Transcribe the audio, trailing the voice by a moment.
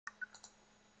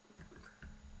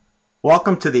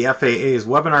Welcome to the FAA's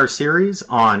webinar series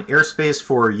on airspace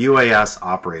for UAS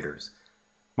operators.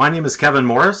 My name is Kevin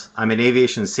Morris. I'm an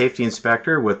aviation safety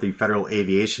inspector with the Federal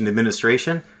Aviation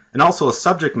Administration and also a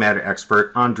subject matter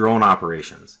expert on drone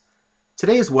operations.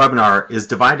 Today's webinar is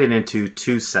divided into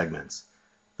two segments.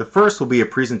 The first will be a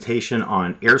presentation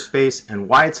on airspace and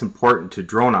why it's important to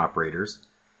drone operators,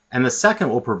 and the second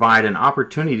will provide an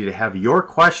opportunity to have your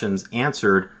questions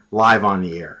answered live on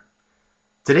the air.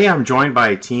 Today I'm joined by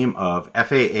a team of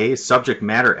FAA subject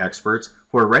matter experts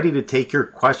who are ready to take your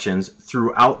questions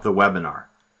throughout the webinar.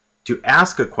 To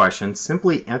ask a question,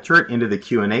 simply enter it into the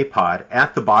Q&A pod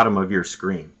at the bottom of your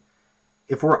screen.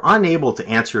 If we're unable to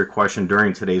answer your question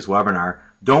during today's webinar,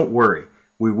 don't worry.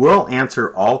 We will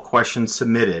answer all questions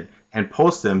submitted and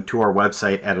post them to our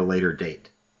website at a later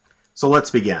date. So let's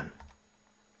begin.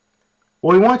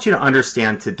 What we want you to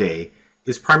understand today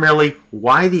is primarily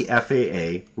why the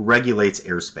FAA regulates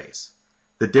airspace,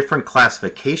 the different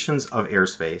classifications of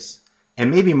airspace,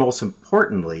 and maybe most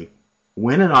importantly,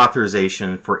 when an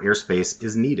authorization for airspace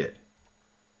is needed.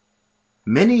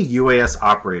 Many UAS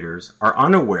operators are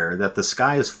unaware that the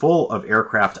sky is full of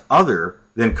aircraft other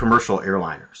than commercial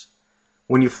airliners.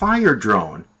 When you fly your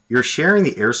drone, you're sharing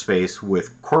the airspace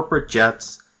with corporate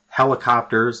jets,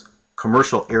 helicopters,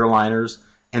 commercial airliners,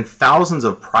 and thousands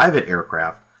of private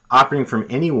aircraft operating from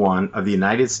any one of the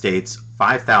United States'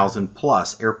 5,000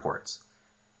 plus airports.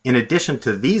 In addition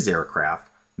to these aircraft,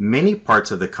 many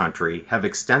parts of the country have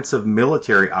extensive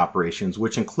military operations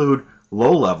which include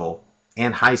low-level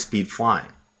and high-speed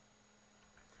flying.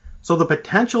 So the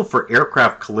potential for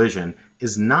aircraft collision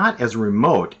is not as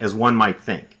remote as one might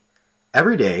think.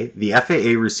 Every day, the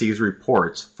FAA receives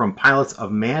reports from pilots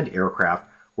of manned aircraft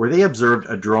where they observed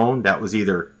a drone that was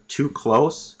either too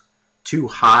close, too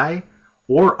high,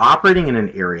 or operating in an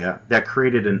area that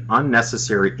created an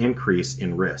unnecessary increase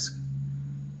in risk.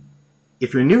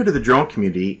 If you're new to the drone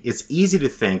community, it's easy to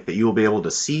think that you will be able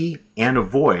to see and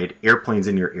avoid airplanes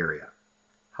in your area.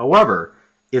 However,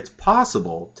 it's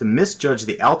possible to misjudge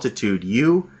the altitude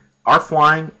you are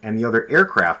flying and the other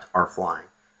aircraft are flying,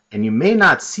 and you may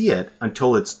not see it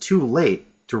until it's too late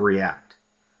to react.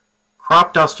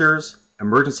 Crop dusters,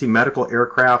 emergency medical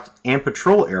aircraft, and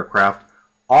patrol aircraft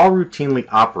all routinely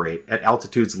operate at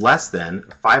altitudes less than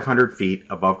 500 feet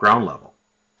above ground level.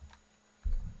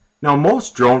 Now,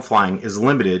 most drone flying is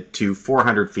limited to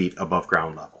 400 feet above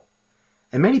ground level.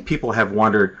 And many people have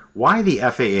wondered why the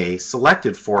FAA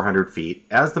selected 400 feet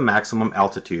as the maximum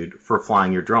altitude for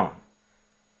flying your drone.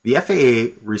 The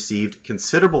FAA received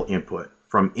considerable input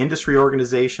from industry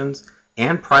organizations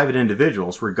and private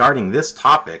individuals regarding this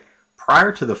topic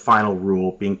prior to the final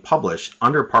rule being published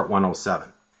under Part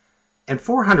 107. And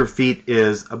 400 feet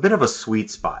is a bit of a sweet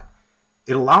spot.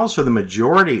 It allows for the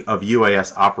majority of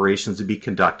UAS operations to be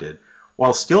conducted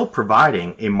while still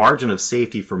providing a margin of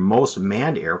safety for most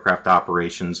manned aircraft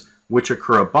operations which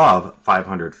occur above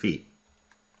 500 feet.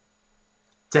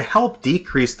 To help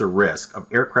decrease the risk of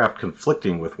aircraft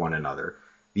conflicting with one another,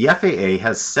 the FAA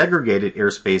has segregated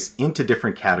airspace into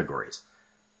different categories.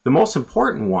 The most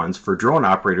important ones for drone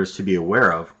operators to be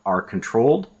aware of are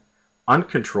controlled,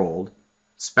 uncontrolled,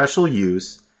 special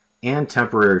use, and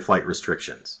temporary flight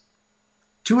restrictions.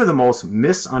 Two of the most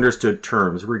misunderstood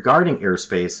terms regarding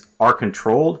airspace are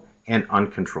controlled and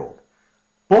uncontrolled.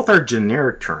 Both are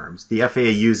generic terms the FAA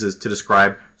uses to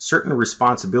describe certain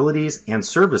responsibilities and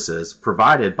services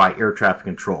provided by air traffic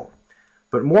control.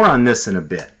 But more on this in a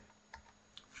bit.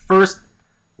 First,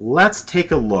 let's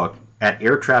take a look at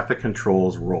air traffic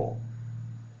control's role.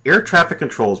 Air traffic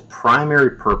control's primary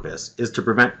purpose is to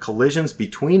prevent collisions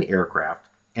between aircraft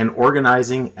and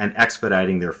organizing and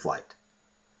expediting their flight.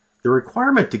 The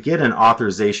requirement to get an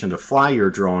authorization to fly your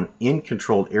drone in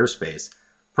controlled airspace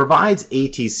provides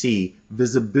ATC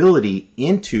visibility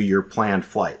into your planned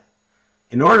flight.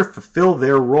 In order to fulfill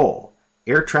their role,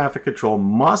 air traffic control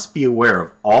must be aware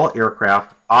of all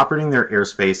aircraft operating their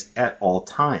airspace at all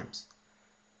times.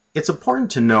 It's important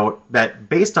to note that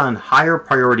based on higher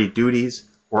priority duties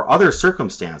or other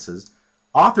circumstances,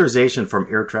 authorization from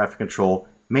air traffic control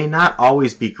may not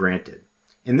always be granted,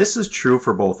 and this is true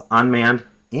for both unmanned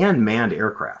and manned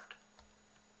aircraft.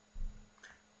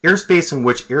 Airspace in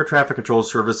which air traffic control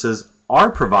services are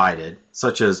provided,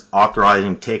 such as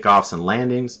authorizing takeoffs and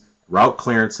landings, route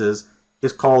clearances,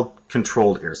 is called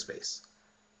controlled airspace.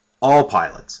 All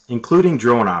pilots, including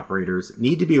drone operators,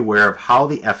 need to be aware of how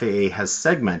the FAA has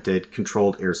segmented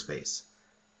controlled airspace.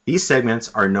 These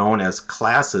segments are known as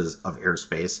classes of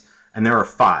airspace, and there are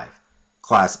 5: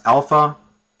 Class Alpha,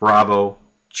 Bravo,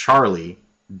 Charlie,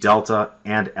 Delta,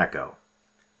 and Echo.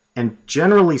 And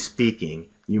generally speaking,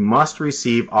 you must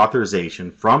receive authorization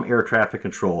from air traffic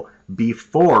control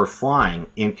before flying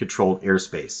in controlled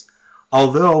airspace.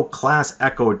 Although Class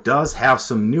Echo does have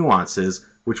some nuances,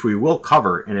 which we will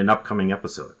cover in an upcoming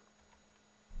episode.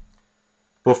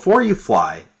 Before you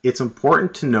fly, it's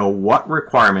important to know what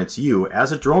requirements you,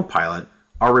 as a drone pilot,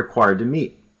 are required to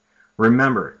meet.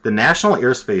 Remember, the National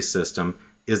Airspace System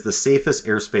is the safest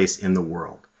airspace in the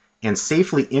world, and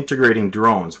safely integrating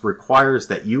drones requires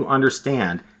that you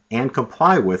understand and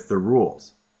comply with the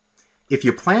rules. If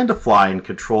you plan to fly in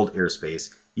controlled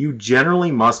airspace, you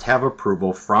generally must have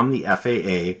approval from the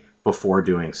FAA before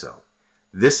doing so.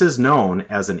 This is known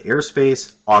as an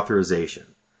airspace authorization.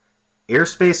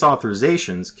 Airspace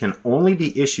authorizations can only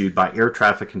be issued by air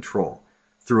traffic control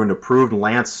through an approved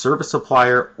LANC service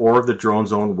supplier or the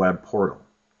drone's own web portal.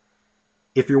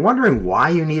 If you're wondering why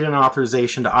you need an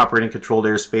authorization to operate in controlled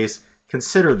airspace,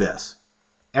 consider this.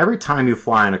 Every time you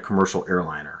fly on a commercial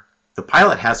airliner, the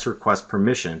pilot has to request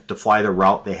permission to fly the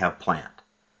route they have planned.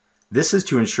 This is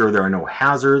to ensure there are no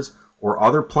hazards or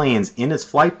other planes in its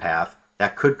flight path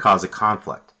that could cause a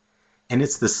conflict. And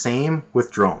it's the same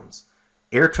with drones.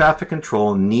 Air traffic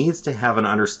control needs to have an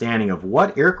understanding of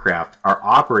what aircraft are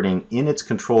operating in its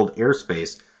controlled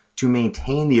airspace to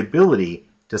maintain the ability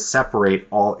to separate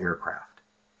all aircraft.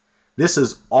 This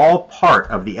is all part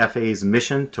of the FAA's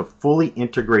mission to fully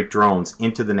integrate drones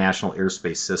into the National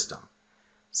Airspace System.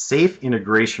 Safe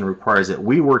integration requires that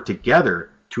we work together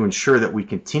to ensure that we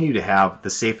continue to have the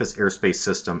safest airspace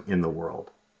system in the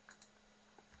world.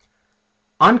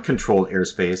 Uncontrolled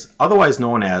airspace, otherwise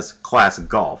known as Class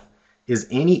Gulf, is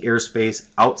any airspace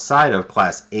outside of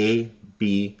Class A,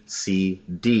 B, C,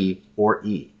 D, or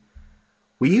E.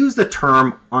 We use the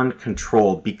term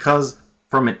uncontrolled because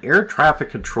from an air traffic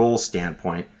control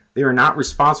standpoint, they are not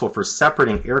responsible for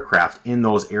separating aircraft in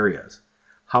those areas.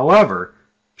 However,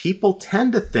 people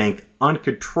tend to think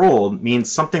uncontrolled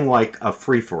means something like a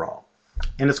free-for-all,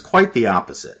 and it's quite the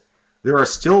opposite. There are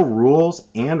still rules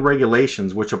and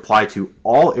regulations which apply to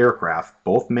all aircraft,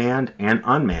 both manned and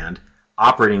unmanned,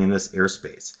 operating in this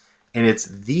airspace. And it's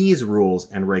these rules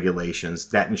and regulations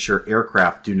that ensure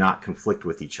aircraft do not conflict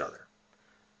with each other.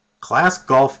 Class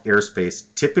Gulf airspace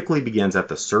typically begins at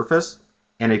the surface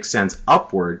and extends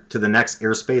upward to the next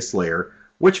airspace layer,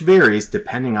 which varies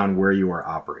depending on where you are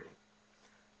operating.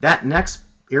 That next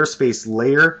airspace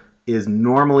layer is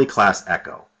normally Class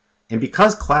Echo. And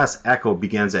because Class Echo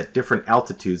begins at different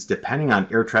altitudes depending on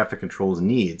air traffic control's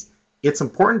needs, it's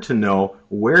important to know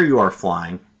where you are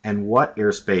flying and what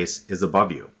airspace is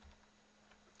above you.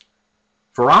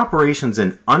 For operations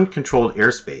in uncontrolled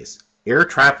airspace, air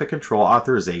traffic control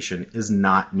authorization is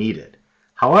not needed.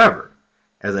 However,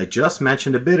 as I just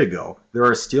mentioned a bit ago, there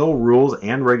are still rules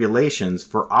and regulations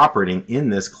for operating in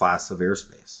this class of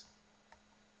airspace.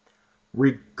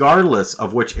 Regardless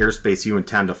of which airspace you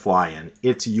intend to fly in,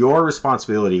 it's your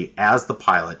responsibility as the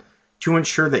pilot to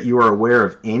ensure that you are aware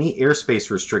of any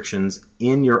airspace restrictions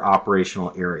in your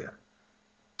operational area.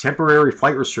 Temporary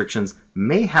flight restrictions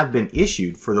may have been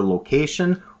issued for the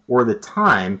location or the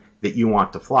time that you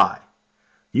want to fly.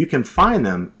 You can find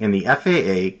them in the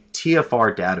FAA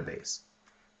TFR database.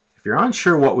 If you're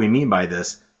unsure what we mean by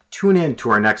this, tune in to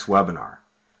our next webinar.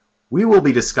 We will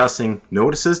be discussing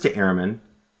notices to airmen,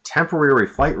 temporary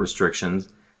flight restrictions,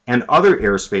 and other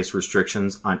airspace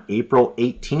restrictions on April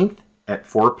 18th at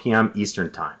 4 p.m.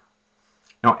 Eastern Time.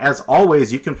 Now, as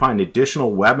always, you can find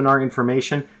additional webinar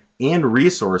information and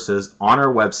resources on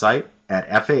our website at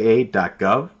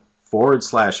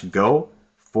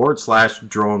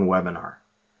faa.gov/go/drone webinar.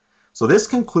 So this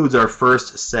concludes our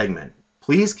first segment.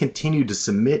 Please continue to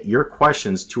submit your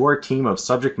questions to our team of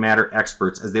subject matter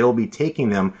experts as they will be taking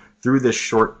them through this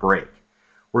short break.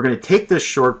 We're going to take this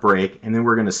short break and then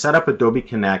we're going to set up Adobe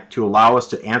Connect to allow us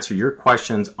to answer your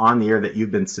questions on the air that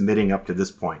you've been submitting up to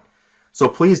this point. So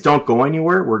please don't go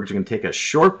anywhere. We're just going to take a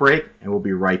short break and we'll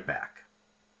be right back.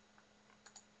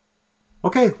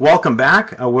 Okay, welcome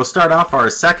back. We'll start off our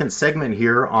second segment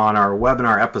here on our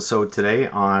webinar episode today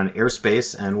on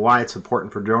airspace and why it's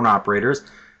important for drone operators.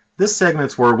 This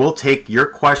segment's where we'll take your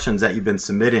questions that you've been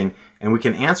submitting and we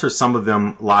can answer some of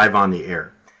them live on the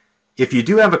air. If you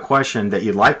do have a question that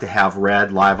you'd like to have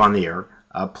read live on the air,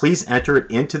 please enter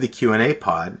it into the Q&A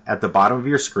pod at the bottom of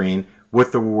your screen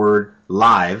with the word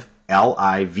live,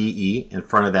 L-I-V-E, in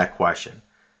front of that question.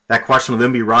 That question will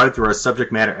then be routed through our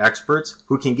subject matter experts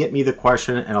who can get me the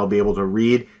question and I'll be able to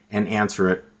read and answer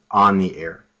it on the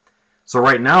air. So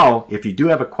right now, if you do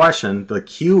have a question, the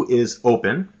queue is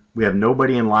open. We have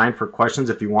nobody in line for questions.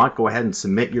 If you want, go ahead and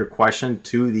submit your question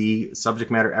to the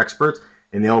subject matter experts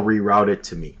and they'll reroute it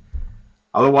to me.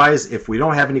 Otherwise, if we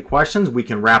don't have any questions, we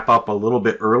can wrap up a little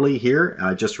bit early here.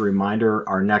 Just a reminder,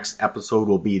 our next episode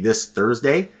will be this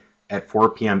Thursday at 4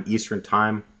 p.m. Eastern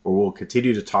Time, where we'll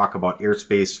continue to talk about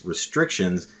airspace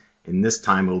restrictions. And this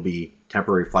time it will be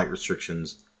temporary flight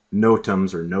restrictions,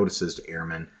 NOTAMs or notices to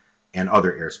airmen, and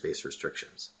other airspace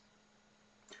restrictions.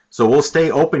 So we'll stay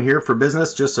open here for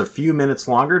business just a few minutes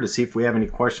longer to see if we have any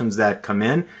questions that come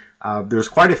in. There's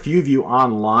quite a few of you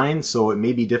online, so it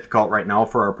may be difficult right now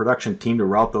for our production team to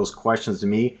route those questions to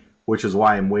me, which is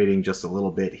why I'm waiting just a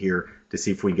little bit here to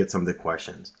see if we can get some of the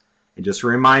questions. And just a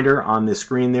reminder, on the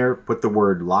screen there, put the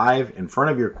word live in front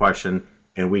of your question,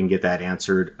 and we can get that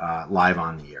answered live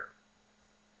on the air.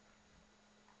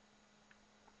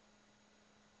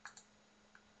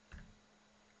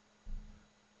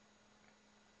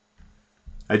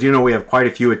 I do know we have quite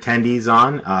a few attendees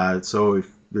on, so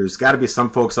if there's got to be some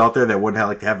folks out there that would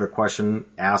like to have their question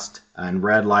asked and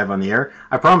read live on the air.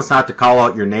 I promise not to call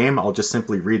out your name. I'll just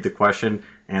simply read the question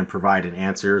and provide an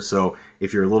answer. So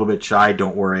if you're a little bit shy,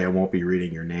 don't worry, I won't be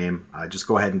reading your name. Just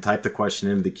go ahead and type the question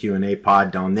into the Q&A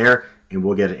pod down there, and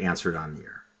we'll get it answered on the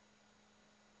air.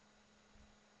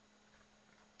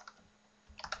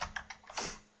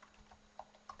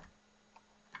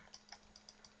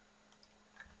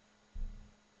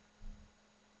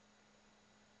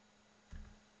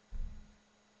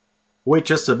 Wait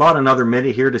just about another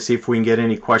minute here to see if we can get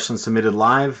any questions submitted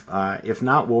live. If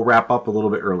not, we'll wrap up a little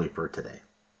bit early for today.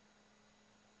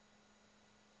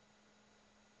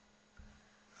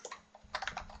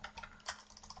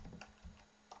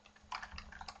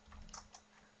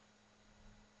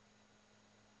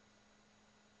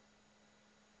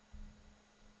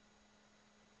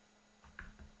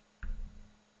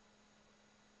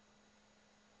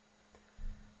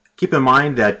 Keep in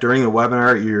mind that during the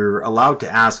webinar, you're allowed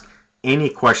to ask any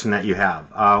question that you have.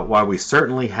 While we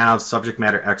certainly have subject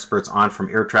matter experts on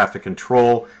from air traffic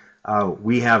control,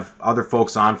 we have other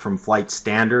folks on from flight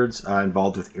standards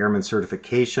involved with airman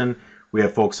certification. We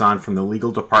have folks on from the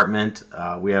legal department.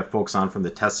 We have folks on from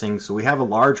the testing. So we have a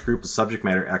large group of subject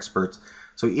matter experts.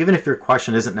 So even if your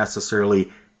question isn't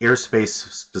necessarily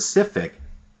airspace specific,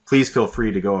 please feel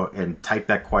free to go and type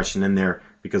that question in there,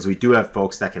 because we do have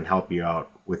folks that can help you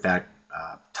out with that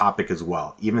topic as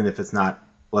well, even if it's not,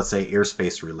 let's say,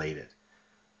 airspace related.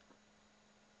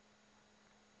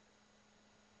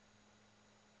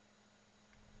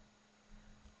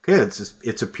 Okay,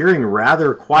 it's appearing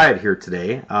rather quiet here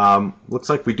today. Looks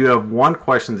like we do have one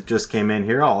question that just came in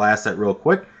here. I'll ask that real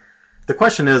quick. The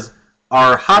question is,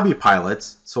 are hobby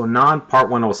pilots, so non-Part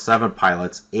 107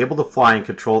 pilots, able to fly and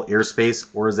control airspace,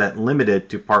 or is that limited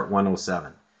to Part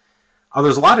 107?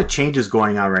 There's a lot of changes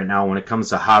going on right now when it comes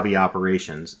to hobby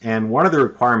operations, and one of the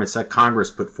requirements that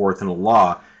Congress put forth in a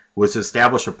law was to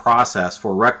establish a process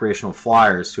for recreational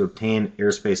flyers to obtain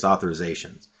airspace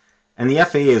authorizations. And the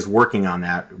FAA is working on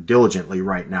that diligently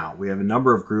right now. We have a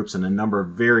number of groups and a number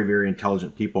of very, very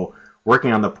intelligent people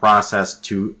working on the process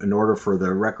in order for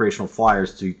the recreational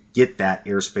flyers to get that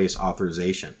airspace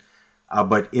authorization.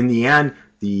 But in the end,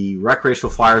 the recreational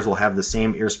flyers will have the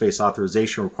same airspace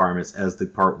authorization requirements as the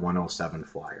Part 107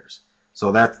 flyers.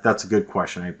 So that's a good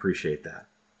question. I appreciate that.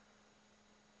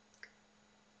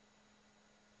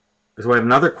 So we have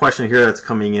another question here that's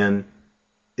coming in.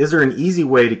 Is there an easy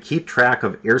way to keep track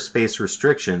of airspace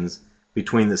restrictions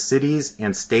between the cities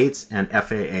and states and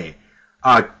FAA?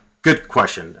 Good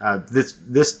question.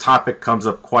 This topic comes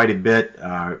up quite a bit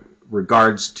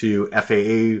regards to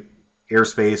FAA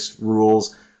airspace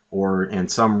rules and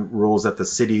some rules that the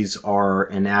cities are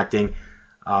enacting.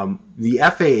 The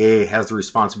FAA has the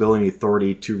responsibility and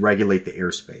authority to regulate the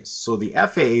airspace. So the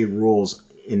FAA rules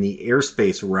in the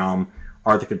airspace realm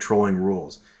are the controlling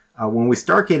rules. When we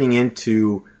start getting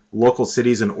into local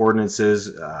cities and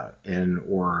ordinances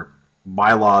or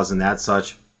bylaws and that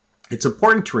such, it's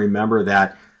important to remember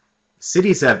that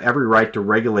cities have every right to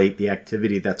regulate the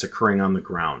activity that's occurring on the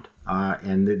ground.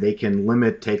 And they can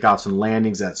limit takeoffs and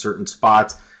landings at certain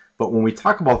spots. But when we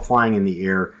talk about flying in the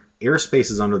air, airspace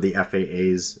is under the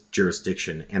FAA's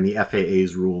jurisdiction, and the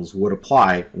FAA's rules would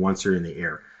apply once you're in the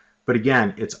air. But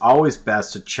again, it's always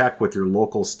best to check with your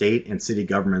local state and city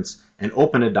governments and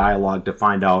open a dialogue to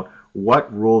find out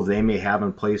what rules they may have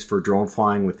in place for drone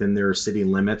flying within their city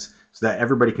limits, so that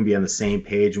everybody can be on the same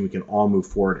page and we can all move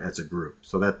forward as a group.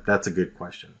 So that's a good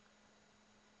question.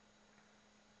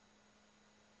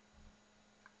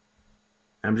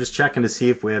 I'm just checking to see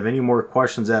if we have any more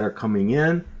questions that are coming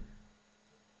in.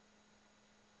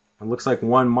 It looks like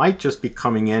one might just be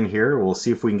coming in here. We'll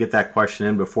see if we can get that question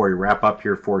in before we wrap up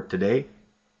here for today.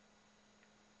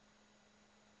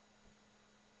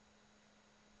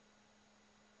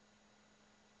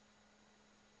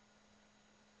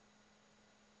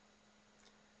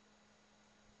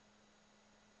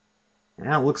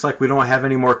 Yeah, it looks like we don't have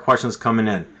any more questions coming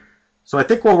in. So I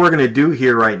think what we're going to do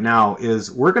here right now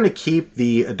is we're going to keep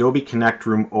the Adobe Connect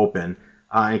room open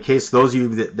in case those of you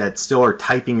that still are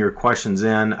typing your questions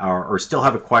in or still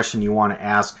have a question you want to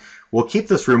ask. We'll keep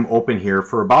this room open here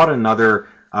for about another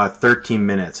 13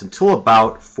 minutes until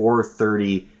about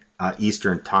 4:30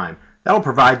 Eastern Time. That'll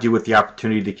provide you with the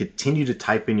opportunity to continue to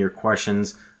type in your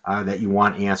questions that you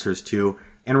want answers to.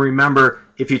 And remember,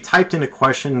 if you typed in a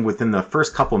question within the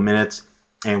first couple minutes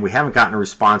and we haven't gotten a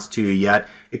response to you yet,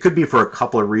 it could be for a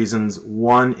couple of reasons.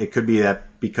 One, it could be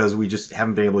that because we just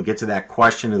haven't been able to get to that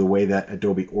question in the way that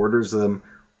Adobe orders them.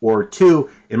 Or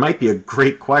two, it might be a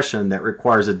great question that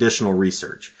requires additional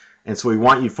research. And so we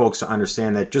want you folks to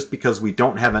understand that just because we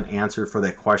don't have an answer for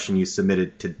that question you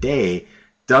submitted today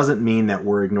doesn't mean that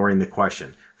we're ignoring the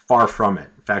question. Far from it.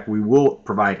 In fact, we will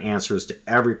provide answers to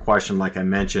every question like I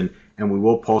mentioned, and we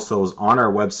will post those on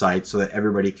our website so that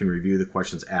everybody can review the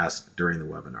questions asked during the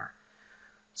webinar.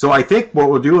 So I think what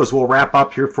we'll do is we'll wrap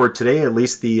up here for today, at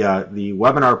least the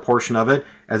webinar portion of it.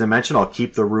 As I mentioned, I'll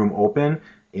keep the room open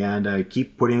and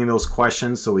keep putting in those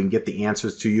questions so we can get the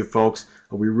answers to you folks.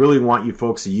 We really want you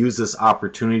folks to use this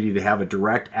opportunity to have a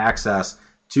direct access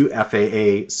to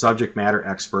FAA subject matter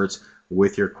experts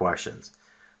with your questions.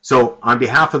 So on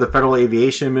behalf of the Federal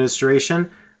Aviation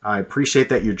Administration, I appreciate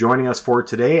that you're joining us for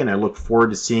today, and I look forward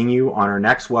to seeing you on our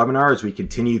next webinar as we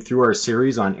continue through our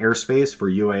series on airspace for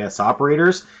UAS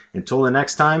operators. Until the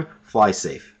next time, fly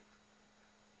safe.